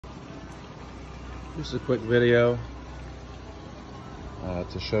Just a quick video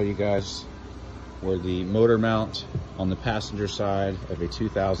to show you guys where the motor mount on the passenger side of a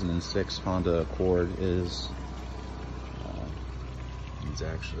 2006 Honda Accord is. It's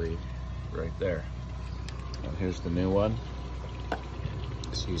actually right there. And here's the new one.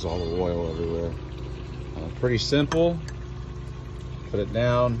 Sees all the oil everywhere. Pretty simple. Put it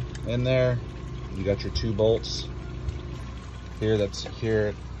down in there. You got your 2 bolts here that secure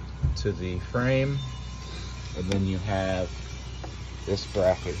it to the frame, and then you have this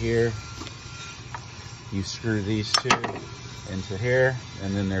bracket here. You screw these 2 into here,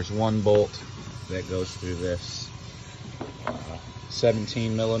 and then there's 1 bolt that goes through this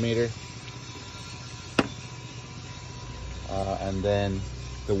 17 millimeter, and then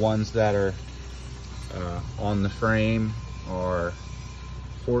the ones that are on the frame are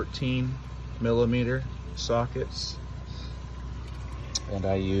 14 millimeter sockets, and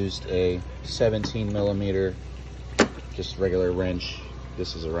I used a 17 millimeter just regular wrench.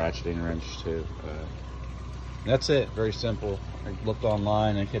 This is a ratcheting wrench too. That's it. Very simple. I looked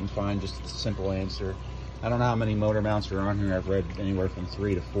online, I couldn't find just a simple answer. I don't know how many motor mounts are on here. I've read anywhere from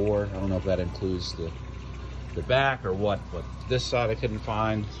 3 to 4. I don't know if that includes the back or what, but this side I couldn't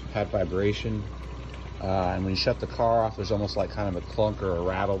find. Had vibration, and when you shut the car off, there's almost like kind of a clunk or a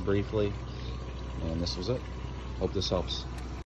rattle briefly. And this was it. Hope this helps.